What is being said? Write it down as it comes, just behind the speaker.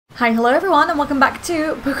Hi, hello everyone, and welcome back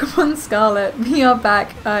to Pokémon Scarlet. We are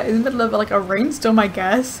back in the middle of like a rainstorm, I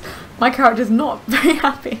guess. My character's not very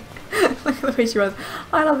happy. Look at the way she runs.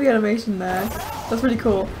 I love the animation there. That's really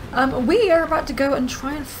cool. We are about to go and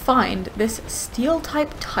try and find this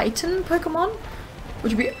Steel-type Titan Pokemon,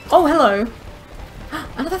 which would be— oh, hello!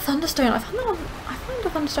 Another Thunderstone. I found a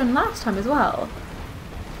Thunderstone last time as well.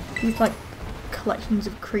 These like collections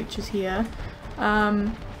of creatures here.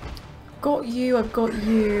 Got you, I've got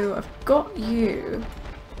you, I've got you.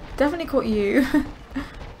 Definitely caught you.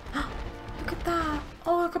 Look at that.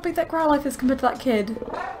 Oh, look how big that Growlithe is compared to that kid.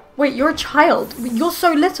 Wait, you're a child. You're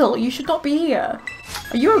so little. You should not be here.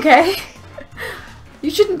 Are you okay?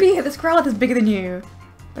 You shouldn't be here. This Growlithe is bigger than you.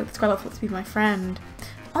 Like, this Growlithe wants to be my friend.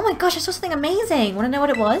 Oh my gosh, I saw something amazing. Want to know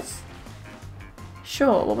what it was?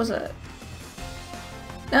 Sure, what was it?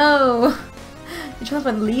 No. You chose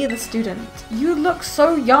by Leah the student. You look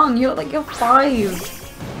so young. You look like you're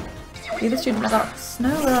 5. Leah the student without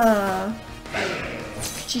Snowa.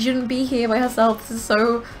 She shouldn't be here by herself. This is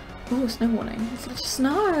so— ooh, snow warning. It's such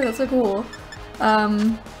snow. That's so cool.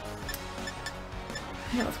 Yeah,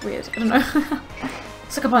 that's weird. I don't know.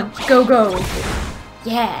 Sucker punch. Go, go.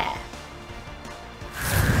 Yeah.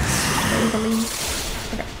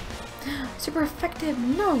 Okay. Super effective.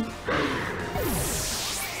 No.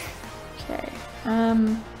 Okay.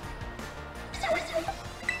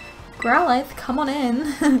 Growlithe, come on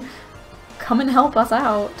in. Come and help us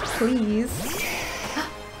out, please.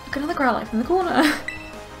 Look, another Growlithe in the corner.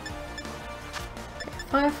 Okay,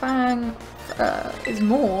 Fire Fang is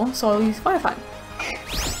more, so I'll use Fire Fang.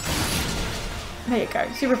 There you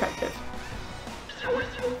go, super effective.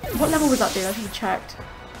 What level was that dude? I should have checked.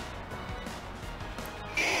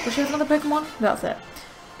 Does she have another Pokemon? That's it.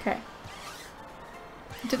 Okay.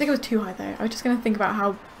 I don't think it was too high though. I was just gonna think about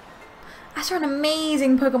how— I saw an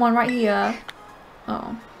amazing Pokemon right here.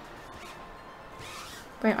 Oh.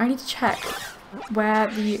 Wait, I need to check where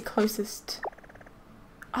the closest—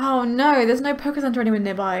 oh no, there's no Poké Center anywhere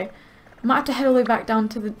nearby. I might have to head all the way back down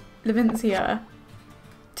to the Levincia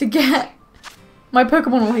to get my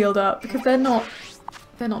Pokemon all healed up because they're not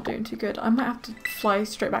doing too good. I might have to fly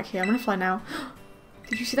straight back here. I'm gonna fly now.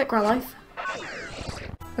 Did you see that Growlithe?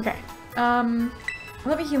 Okay.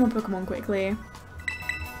 Let me heal my Pokemon quickly.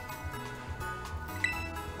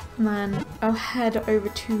 And then I'll head over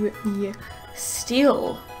to the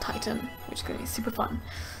Steel Titan, which is going to be super fun.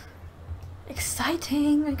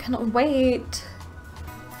 Exciting! I cannot wait!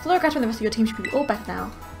 Floragator and the rest of your team should be all better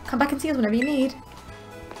now. Come back and see us whenever you need.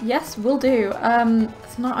 Yes, will do.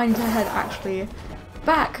 So now I need to head actually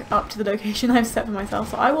back up to the location I've set for myself,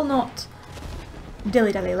 so I will not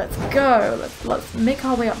dilly-dally. Let's go! Let's make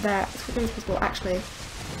our way up there as quickly as possible. Actually,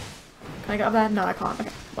 can I get up there? No, I can't.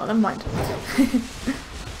 Okay, well, never mind.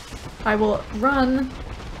 I will run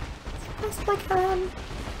as fast as I can.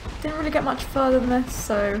 Didn't really get much further than this,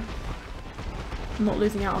 so I'm not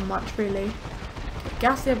losing out on much, really. Okay,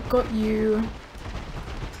 Ghastly, I've got you.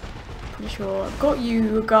 Pretty sure I've got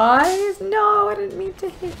you guys. No, I didn't mean to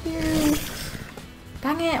hit you.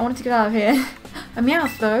 Dang it, I wanted to get out of here. A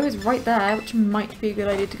Meowth, though, is right there, which might be a good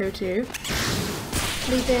idea to go to.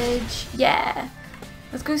 Cleavage. Yeah.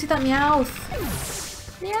 Let's go see that Meowth.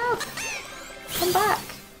 Meowth! Come back.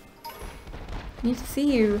 I need to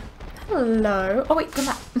see you. Hello. Oh wait, come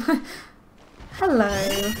back.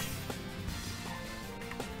 Hello.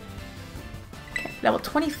 Okay, level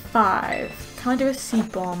 25. Can I do a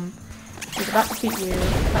seed bomb? Is that defeat you?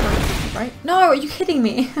 That won't defeat you, right? No, are you kidding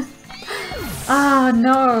me? Ah,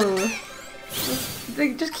 no.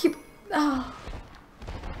 They just keep— oh.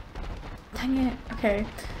 Dang it. Okay.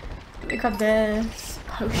 We got this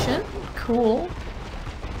potion. Cool.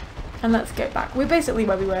 And let's go back. We're basically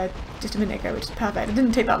where we were just a minute ago, which is perfect. It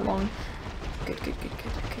didn't take that long. Good, good, good,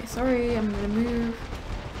 good. Okay, sorry, I'm gonna move.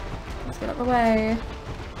 Let's get out of the way.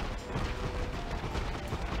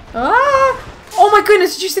 Ah! Oh my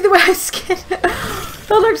goodness, did you see the way I skid? That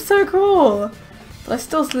looked so cool. But I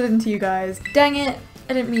still slid into you guys. Dang it.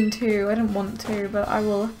 I didn't mean to. I didn't want to, but I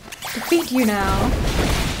will defeat you now.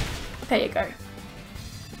 There you go.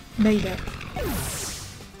 Made it. Okay.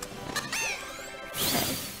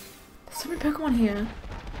 There's so many Pokemon here.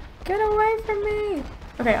 Get away from me!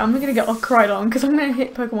 Okay, I'm gonna get cried on because I'm gonna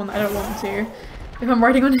hit Pokemon that I don't want to if I'm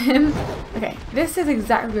riding on him. Okay, this is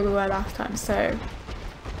exactly where we were last time, so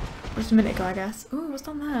just a minute ago, I guess. Ooh, what's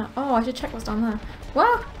down there? Oh, I should check what's down there.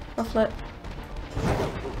 Well, Rufflet.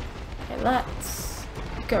 Okay, let's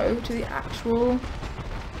go to the actual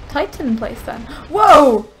Titan place then.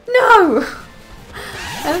 Whoa! No!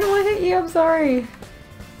 I didn't want to hit you, I'm sorry.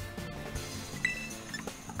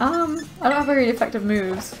 I don't have very effective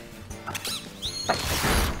moves. Like,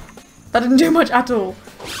 That didn't do much at all.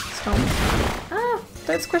 Stomp. Ah,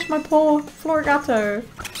 don't squish my poor Florigato.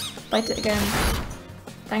 Bite it again.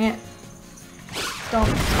 Dang it. Stomp,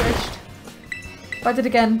 squished. Bite it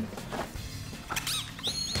again.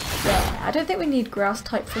 Yeah, I don't think we need grass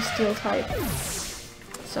type for steel type.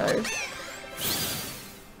 So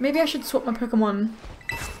maybe I should swap my Pokemon.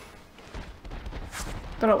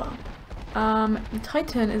 But oh well. The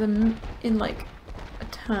Titan is in like a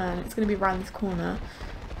turn. It's gonna be around this corner.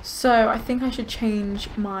 So I think I should change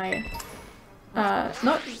my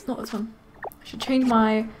not this one. I should change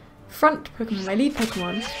my front Pokemon, my lead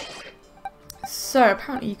Pokemon. So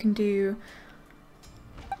apparently you can do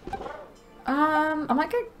I might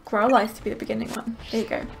get Growlithe to be the beginning one. There you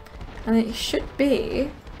go. And it should be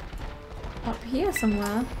up here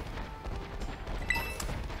somewhere.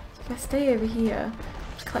 So if I stay over here,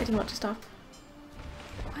 I'm just collecting a bunch of stuff.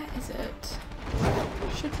 Where is it?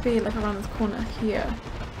 It should be like around this corner here.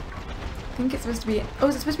 I think it's supposed to be. Oh,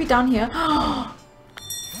 is it supposed to be down here? Oh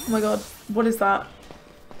my god, what is that?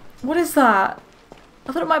 What is that?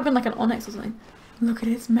 I thought it might have been like an onyx or something. Look at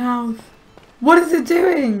its mouth. What is it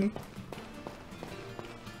doing?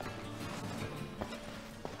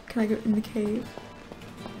 Can I go in the cave?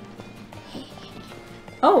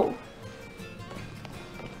 Oh.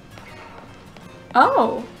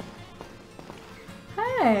 Oh.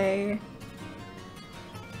 Hey.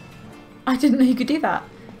 I didn't know you could do that.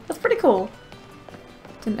 That's pretty cool.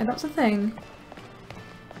 Didn't know that was a thing.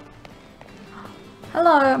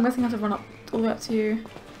 Hello, I'm guessing I have to run up all the way up to you.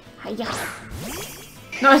 Hiya.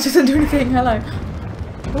 No, it doesn't do anything. Hello.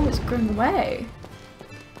 Oh, it's going away.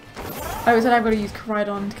 Oh, it said I've got to use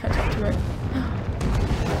Koridon to catch up to it.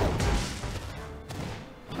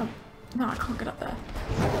 Oh, no, I can't get up there.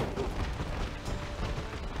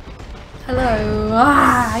 Hello.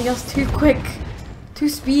 Ah, you're too quick. Too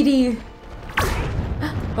speedy.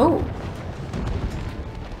 Oh.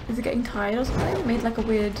 Is it getting tired or something? It made like a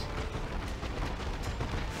weird...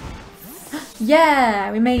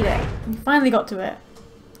 Yeah, we made it. We finally got to it.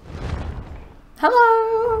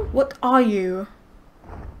 Hello. What are you?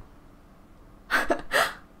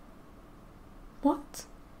 What?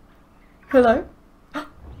 Hello?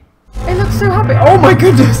 It looks so happy. Oh my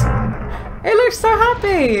goodness. It looks so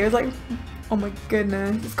happy. It was like, oh my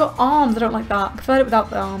goodness. It's got arms. I don't like that. I prefer it without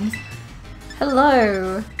the arms.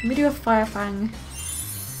 Hello. Let me do a Fire Fang.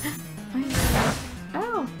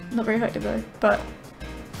 Oh, not very effective though. But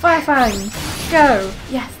Fire Fang, go.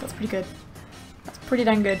 Yes, that's pretty good. That's pretty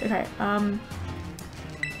dang good. Okay.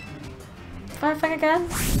 Fire Fang again.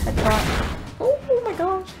 Headbutt. Oh my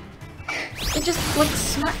gosh. It just like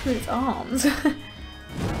smacked with its arms.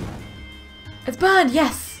 It's burned.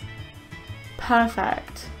 Yes.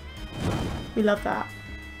 Perfect. We love that.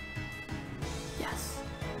 Yes.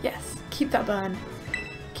 Yes. Keep that burn.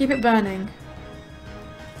 Keep it burning.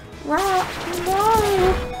 Wow.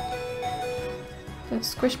 No. Don't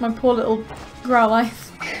squish my poor little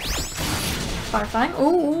Growlithe. Fire Fang.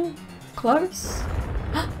 Ooh. Close.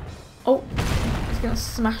 Oh. It's gonna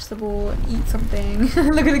smash the ball and eat something.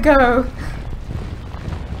 Look at it go.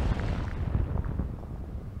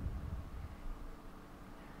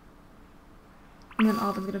 And then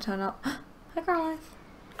Arvin's gonna turn up. Hi, Growlithe.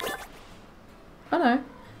 Oh no.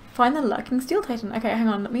 Find the lurking Steel Titan. Okay, hang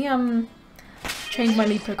on. Let me change my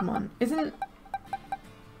lead Pokemon. Isn't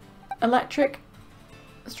Electric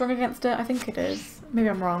strong against it? I think it is. Maybe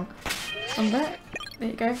I'm wrong. On there. There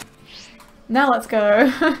you go. Now let's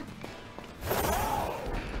go.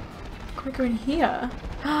 Gotta go in here.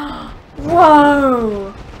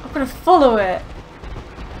 Whoa! I'm gonna follow it.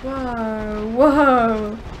 Whoa!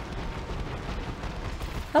 Whoa!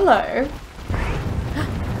 Hello.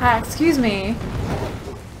 Ah, excuse me.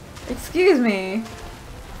 Excuse me.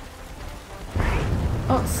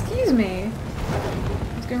 Oh, excuse me.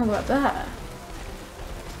 What's going on about there?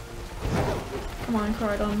 Come on,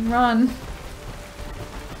 Koridon, run.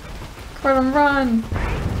 Koridon, run.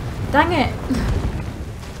 Dang it.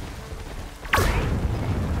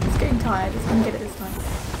 It's getting tired. It's gonna get it this time.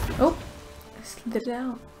 Oh, I slid it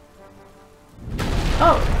out.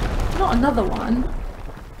 Oh, not another one.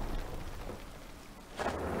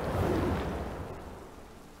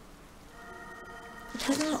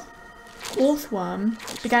 Earthworm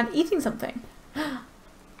began eating something.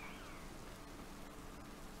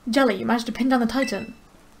 Jelly, you managed to pin down the Titan.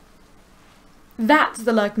 That's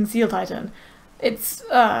the lurking Steel Titan. It's,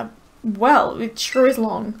 well, it sure is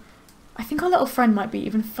long. I think our little friend might be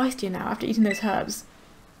even feistier now after eating those herbs.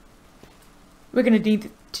 We're gonna need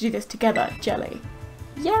to do this together, Jelly.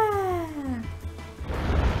 Yeah!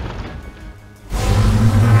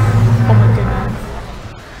 Oh my goodness.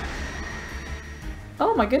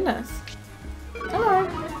 Oh my goodness. Hello.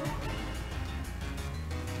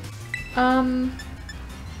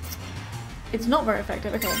 It's not very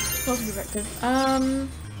effective. Okay, it's not very effective.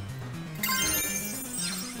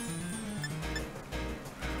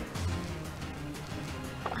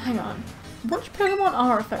 Hang on. Which Pokemon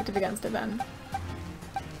are effective against it then?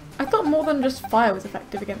 I thought more than just fire was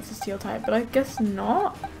effective against the steel type, but I guess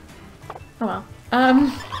not. Oh well.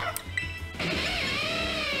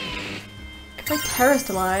 If I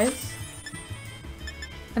Terrastalize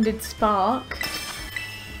and did Spark,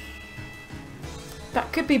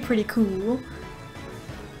 that could be pretty cool.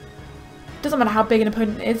 Doesn't matter how big an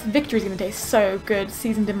opponent is, victory's gonna taste so good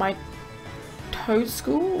seasoned in my toe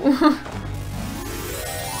school.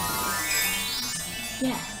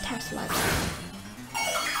 Yeah, Terrastalize.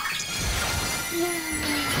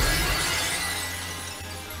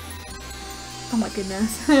 Oh my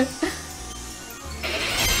goodness.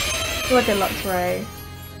 Look at Luxray.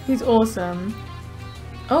 He's awesome.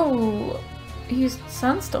 Oh, he used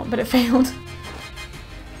Sandstorm, but it failed.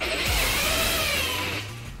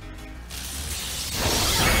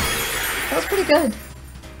 That was pretty good.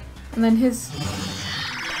 And then his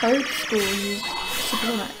Toad School used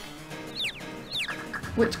Supersonic,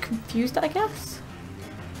 which confused it, I guess?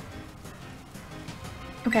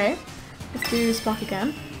 Okay, let's do Spark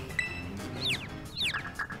again.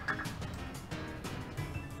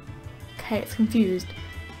 Okay, it's confused.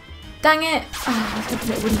 Dang it! Oh, I was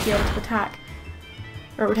hoping it wouldn't be able to attack.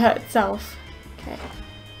 Or it would hurt itself. Okay.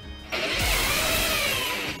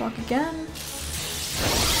 Spark again.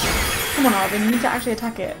 Come on, Arvin, you need to actually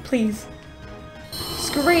attack it, please.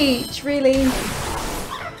 Screech, really?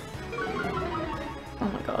 Oh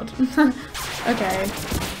my god. Okay.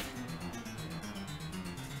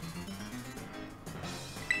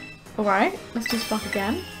 Alright, let's do Spark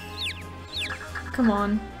again. Come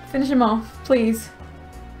on, finish him off, please.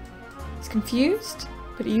 He's confused,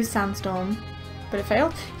 but he used Sandstorm. But it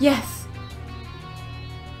failed? Yes!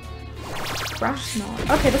 Crash not.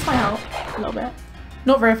 Okay, this might help a little bit.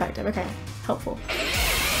 Not very effective, okay. Helpful.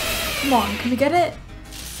 Come on, can we get it?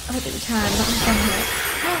 I don't think we can, not gonna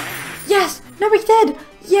it. Yes! No, we did!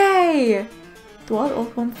 Yay! The wild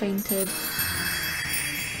old one fainted.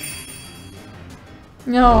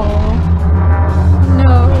 No.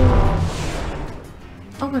 No.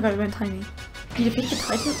 Oh my god, it went tiny. You defeated the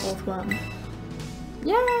Titan Earthworm.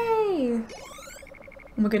 Yay!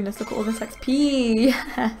 Oh my goodness, look at all this XP!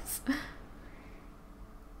 Yes!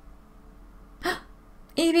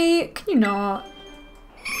 Eevee, can you not?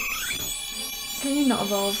 Can you not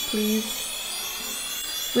evolve, please?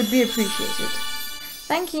 Would be appreciated.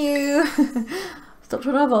 Thank you! Stop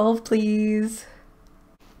trying to evolve, please.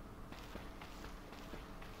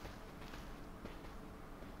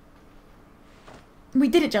 We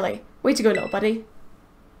did it, Jelly! Way to go, little buddy.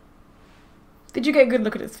 Did you get a good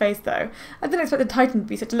look at its face, though? I didn't expect the Titan to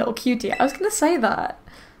be such a little cutie. I was gonna say that.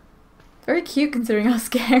 Very cute considering how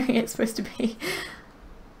scary it's supposed to be.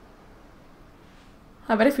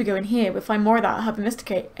 I bet if we go in here, we'll find more of that Herba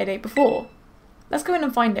Mystica it ate before. Let's go in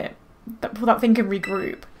and find it. Before that thing can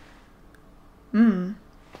regroup. I'm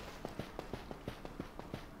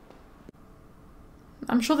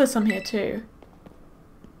sure there's some here too.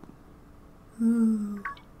 Ooh.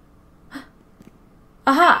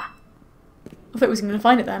 Aha! I thought I was going to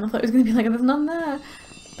find it then. I thought it was going to be like, there's none there.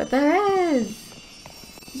 But there is!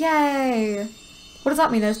 Yay! What does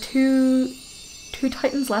that mean? There's two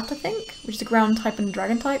Titans left, I think? Which is a ground type and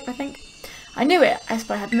dragon type, I think. I knew it! I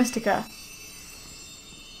spy had Mystica.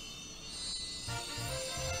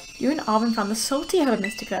 You and Arvin found the salty Herba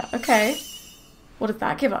Mystica. Okay. What does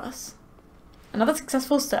that give us? Another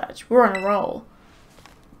successful search. We're on a roll.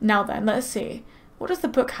 Now then, let's see. What does the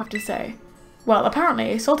book have to say? Well,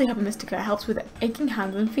 apparently, salty Herba Mystica helps with aching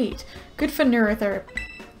hands and feet. Good for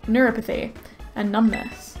neuropathy and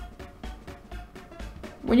numbness.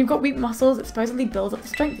 When you've got weak muscles, it supposedly builds up the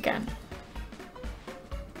strength again.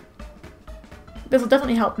 This will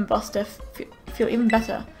definitely help Buster feel even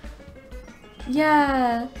better.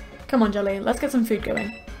 Yeah! Come on, Jelly, let's get some food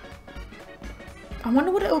going. I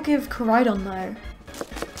wonder what it'll give Koraidon, though.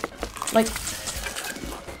 Like,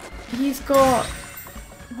 he's got...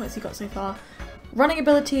 what has he got so far? Running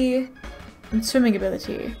ability and swimming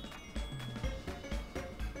ability.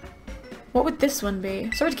 What would this one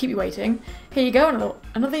be? Sorry to keep you waiting. Here you go,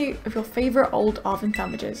 another of your favourite old Arvin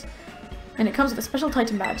sandwiches. And it comes with a special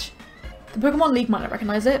Titan badge. The Pokemon League might not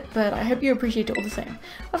recognise it, but I hope you appreciate it all the same.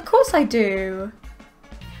 Of course I do!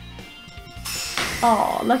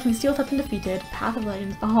 Aw, Lurking Steel Titan defeated. Path of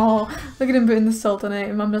Legends. Oh, look at him putting the salt on it,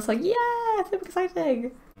 and I'm just like, yeah, so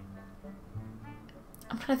exciting!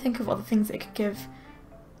 I'm trying to think of other things it could give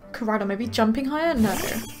Corrado, maybe jumping higher? No.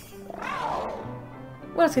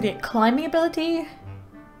 What else could he get? Climbing ability?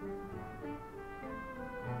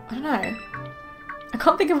 I don't know. I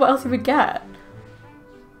can't think of what else he would get.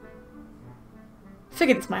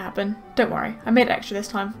 Figured this might happen. Don't worry. I made it extra this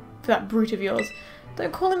time for that brute of yours.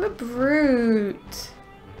 Don't call him a brute.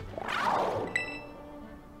 Do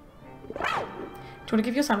you want to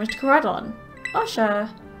give your sandwich to Corradon? Oh, sure.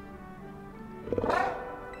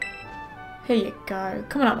 Here you go.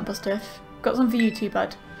 Come on out, my bustiff. Got some for you too,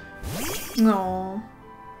 bud. Aww.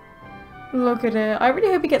 Look at it. I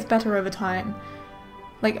really hope he gets better over time.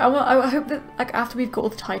 Like, I hope that, like, after we've got all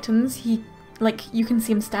the Titans, he, like, you can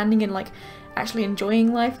see him standing and, like, actually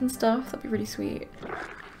enjoying life and stuff. That'd be really sweet.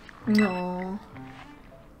 Aww.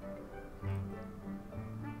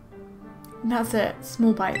 And that's it.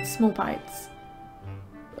 Small bites, small bites.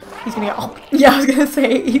 He's gonna get, oh, yeah, I was gonna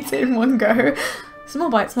say it eats it in one go. Small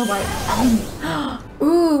bites, small bites.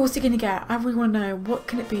 Ooh, what's he gonna get? I really wanna know. What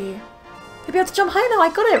can it be? He'll be able to jump high now. I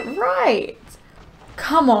got it right.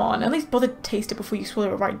 Come on, at least bother to taste it before you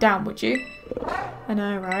swallow it right down, would you? I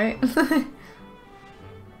know, right?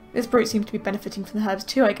 This brute seems to be benefiting from the herbs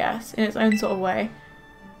too, I guess, in its own sort of way.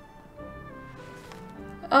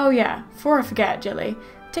 Oh yeah, before I forget, Jelly,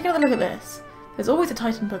 take another look at this. There's always a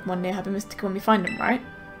Titan Pokemon near Herb and Mystica when we find them, right?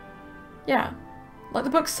 Yeah. Like the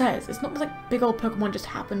book says, it's not like big old Pokemon just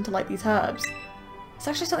happen to like these herbs. It's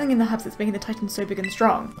actually something in the herbs that's making the Titans so big and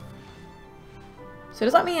strong. So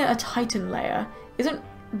does that mean a Titan lair isn't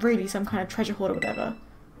really some kind of treasure hoard or whatever?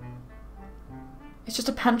 It's just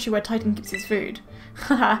a pantry where Titan keeps his food.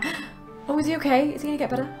 Haha. Oh, is he okay? Is he gonna get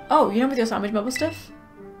better? Oh, you know with your sandwich bubble stuff?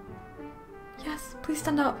 Yes, please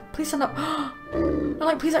stand up. Please stand up. No,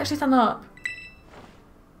 like, please actually stand up.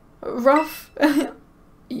 Rough.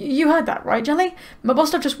 You heard that, right, Jelly? My bubble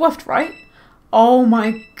stuff just woofed, right? Oh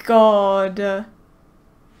my god.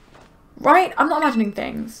 Right? I'm not imagining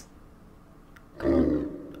things. Come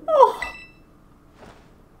on. Oh.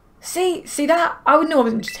 See that? I would know I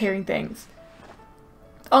wasn't just hearing things.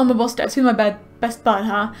 Oh, my boss steps. Who's my best bud,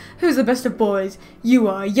 huh? Who's the best of boys? You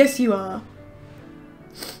are. Yes, you are.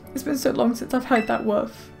 It's been so long since I've heard that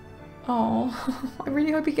woof. Oh, I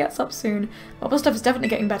really hope he gets up soon. My boss stuff is definitely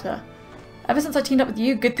getting better. Ever since I teamed up with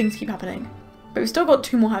you, good things keep happening. But we've still got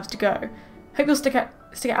 2 more halves to go. Hope you'll stick it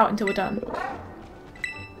out until we're done.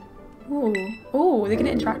 Ooh. Ooh, they're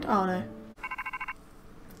gonna interact. Oh no.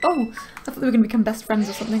 Oh, I thought they were gonna become best friends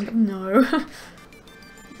or something. No.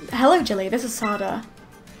 Hello, Jelly. This is Sada.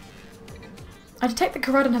 I detect that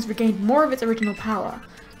Corradon has regained more of its original power.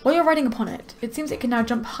 While you're riding upon it, it seems it can now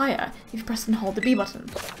jump higher if you press and hold the B button.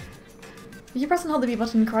 If you press and hold the B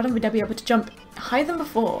button, Corradon would now be able to jump higher than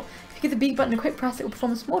before. If you give the B button a quick press, it will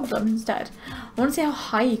perform a small jump instead. I want to see how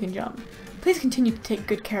high you can jump. Please continue to take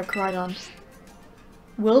good care of Corradon.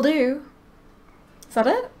 Will do. Is that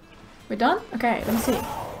it? We're done? Okay, let me see.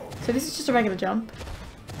 So this is just a regular jump.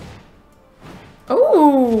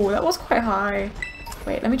 Oh, that was quite high.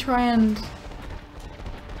 Wait, let me try and...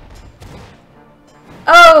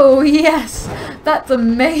 Oh, yes! That's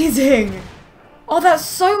amazing! Oh, that's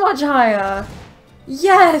so much higher!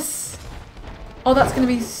 Yes! Oh, that's going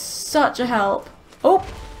to be such a help. Oh!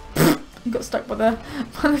 You got stuck by the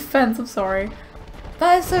fence, I'm sorry.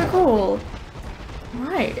 That is so cool!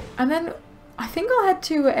 Right, and then I think I'll head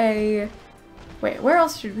to a... Wait, where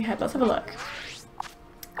else should we head? Let's have a look.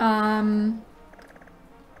 I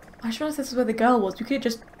just realized this is where the girl was. We could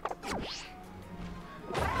just...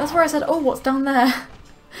 That's where I said, oh, what's down there?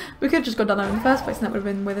 We could have just gone down there in the first place and that would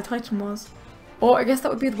have been where the Titan was. Or I guess that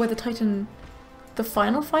would be where the Titan... the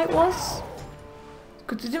final fight was?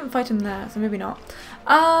 Because we didn't fight him there, so maybe not.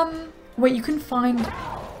 Wait, you can find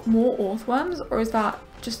more Orthworms? Or is that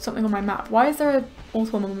just something on my map? Why is there an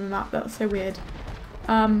Orthworm on my map? That's so weird.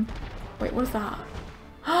 Wait, what is that?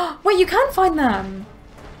 Wait, you can find them!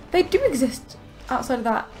 They do exist outside of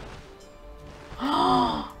that.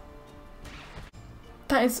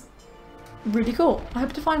 That is really cool. I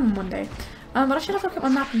hope to find them one day. But I should have a look at my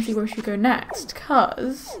map and see where we should go next,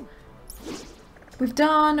 because we've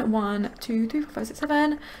done 1, 2, 3, 4, 5, 6,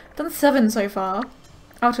 7. Done 7 so far.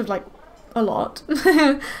 Out of like a lot.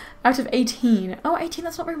 Out of 18. Oh, 18,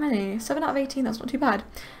 that's not very many. 7 out of 18, that's not too bad.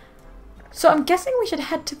 So I'm guessing we should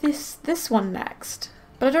head to this one next.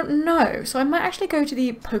 But I don't know. So I might actually go to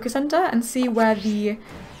the Poké Center and see where the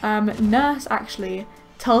nurse actually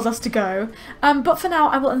tells us to go. But for now,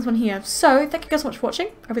 I will end this one here. So thank you guys so much for watching.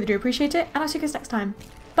 I really do appreciate it. And I'll see you guys next time.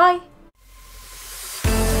 Bye!